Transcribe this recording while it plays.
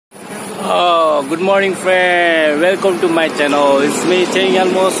Oh, good morning friend, welcome to my channel. It's me Cheng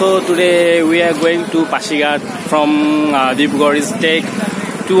Yalmo. So today we are going to Pasighat from Dibrugarh. It's take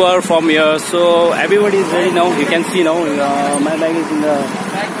 2 hours from here. So everybody is ready now. You can see now my bag is in the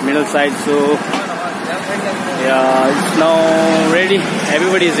middle side. So yeah, it's now ready.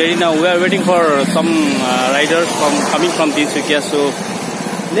 Everybody is ready now. We are waiting for some riders coming from Tinsukia. So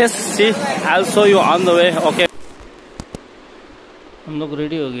let's see. I'll show you on the way. Okay. हम लोग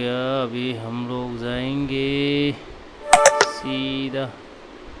ready हो गया. अभी हम लोग जाएंगे सीधा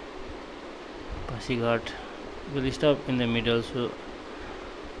Pasighat. Will stop in the middle. सो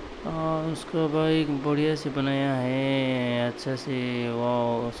उसका बाइक बढ़िया से बनाया है, अच्छा से.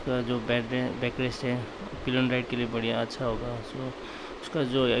 वाह, उसका जो बैकरेस्ट है पिलन राइड के लिए बढ़िया अच्छा होगा. सो उसका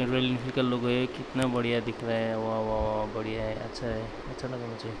जो रॉयल एनफील्ड का लोगो है कितना बढ़िया दिख रहा है. वाह वाह वाह, बढ़िया है, अच्छा लगा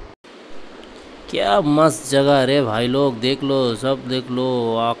मुझे. क्या मस्त जगह है भाई लोग, देख लो, सब देख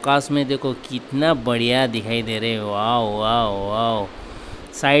लो. आकाश में देखो कितना बढ़िया दिखाई दे रहे. वाह वाह वाह,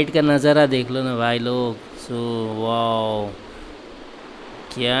 साइड का नज़ारा देख लो ना भाई लोग. सो वाह,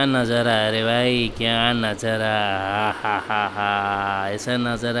 क्या नज़ारा है रे भाई, क्या नज़ारा. हा, ऐसा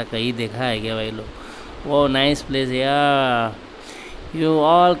नज़ारा कहीं देखा है क्या भाई लोग. वो नाइस प्लेस यार. You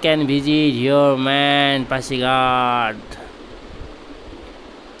all can visit your man Pasighat.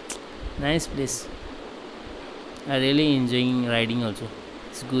 Nice place. I really enjoying riding also.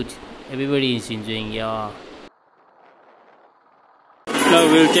 It's good. Everybody is enjoying. Yeah. Now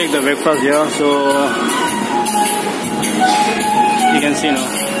we'll take the breakfast here. So you can see now.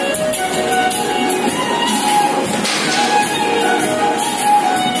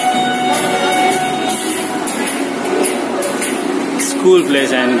 It's cool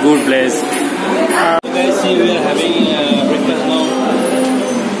place and good place. You guys see, we are having breakfast now.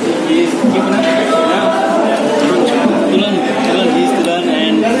 He's Tulan,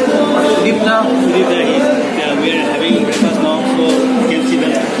 and Deepna. We are having breakfast now, so you can see the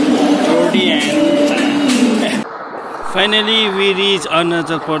roti and finally we reach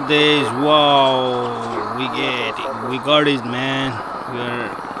Arunachal Pradesh. Wow, we got it, man. We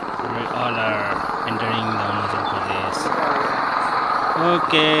all are entering the Arunachal Pradesh.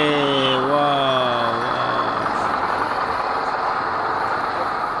 Okay, wow.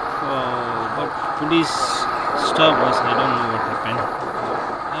 Police stop us. I don't know what happened.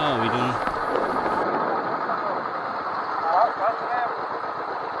 Oh, we don't.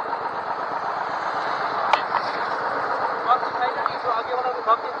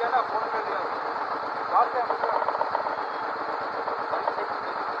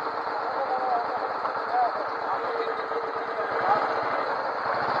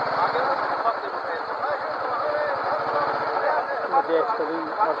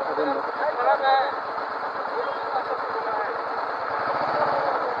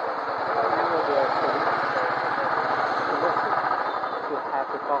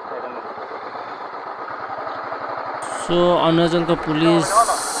 सो अरुणाचल का police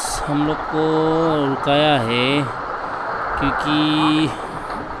हम लोग को रुकाया है क्योंकि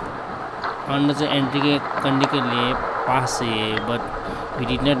Arunachal entry करने के लिए पास है, but we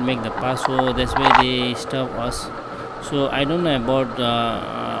did not make the pass. So that's why they stop us. So I don't know about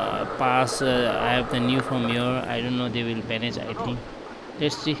pass. I have the new from your. I don't know, they will manage. I think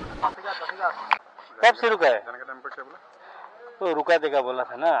let's see. कब से रुका है? तो रुका देगा बोला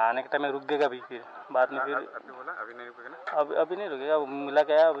था ना, आने के टाइम में रुक देगा भी. फिर बाद में फिर अभी बोला अभी नहीं रुकेगा ना. अभी नहीं रुकेगा. मिला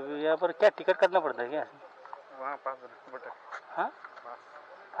क्या यहाँ पर? क्या टिकट करना पड़ता है क्या वहाँ?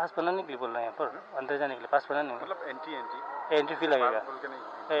 पास बनाने के लिए बोल रहे हैं यहाँ पर. अंदर जाने के लिए पास बनाने, मतलब एंट्री फी लगेगा.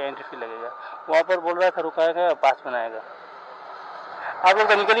 एंट्री फी लगेगा वहाँ पर. बोल रहा था रुकाएगा, पास बनाएगा. आप लोग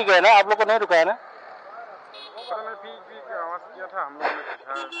तो निकल ही गए ना, आप लोग को नहीं रुकाया ना?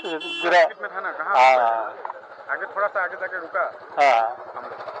 आगे थोड़ा सा आगे जाके रुका. हाँ,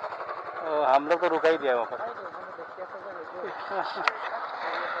 हम लोग तो रुका ही दिया वहाँ पर.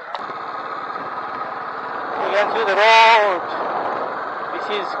 You can see the road. This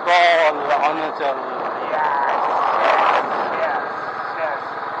is called Arunachal. Yes.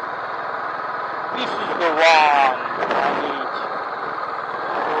 This is the one I need.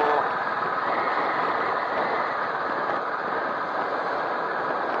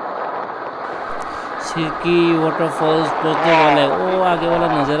 Sirki waterfalls पहुंचने वाला है. वो आगे वाला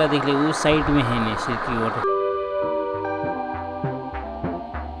नज़ारा देख ले, उस साइड में है नहीं सिरकी water.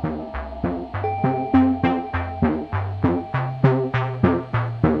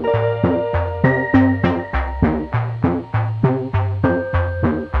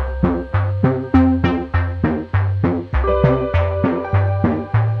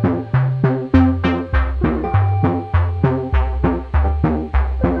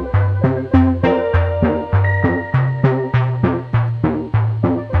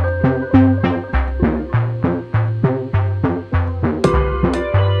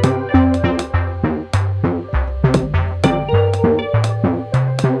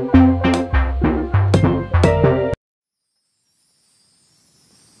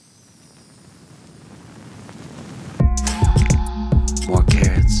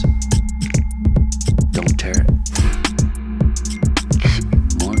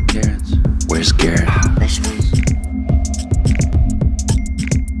 Where's Garrett? Vegetables.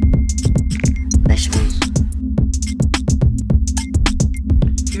 Vegetables.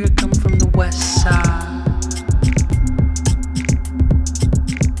 Here I come from the west side.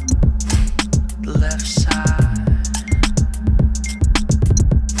 The left side.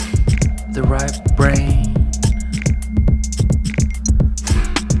 The right brain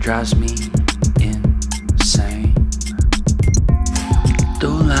drives me insane.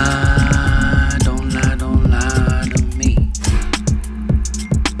 Don't lie, don't lie, don't lie to me.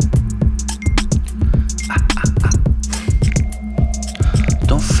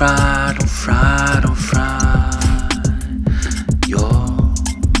 Don't fry, don't fry, don't fry your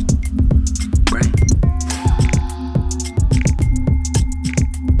brain.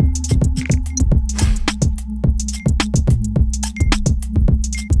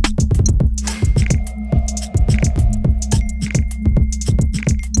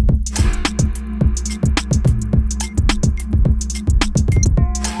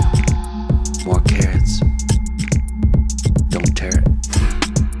 More carrots. Don't tear it.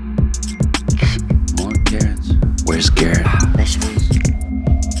 More carrots. Where's Garrett? Vegetables.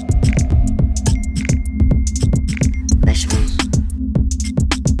 Vegetables.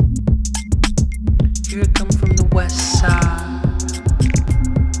 Here I come from the west side.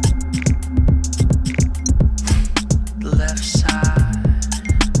 The left side.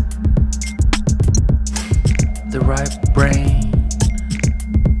 The right brain.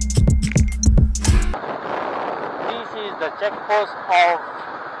 This is the check post of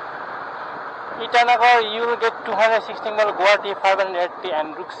Itanagar. You will get 216 mile, Guwahati 580,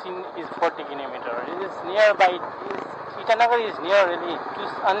 and Ruksin is 40 kilometer. It is nearby. Itanagar is near really,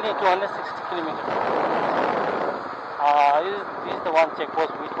 only 260 kilometer. This is the one check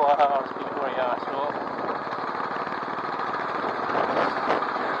post which was Victoria. So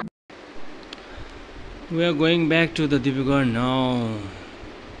we are going back to the Dibrugarh now.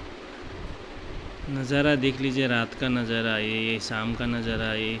 नज़ारा देख लीजिए, रात का नज़ारा, ये शाम का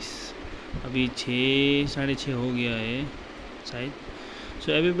नज़ारा, ये अभी 6 साढ़े 6 हो गया है शायद.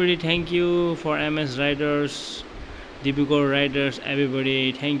 So everybody, thank you for MS Riders, Dibrugarh Riders,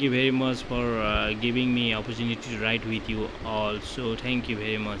 everybody, thank you very much for giving me opportunity to ride with you all. So thank you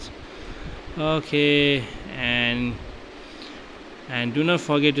very much. Okay, and do not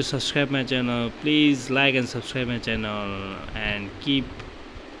forget to subscribe my channel. Please like and subscribe my channel and keep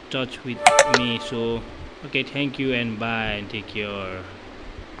touch with me. So okay, thank you and bye and take care.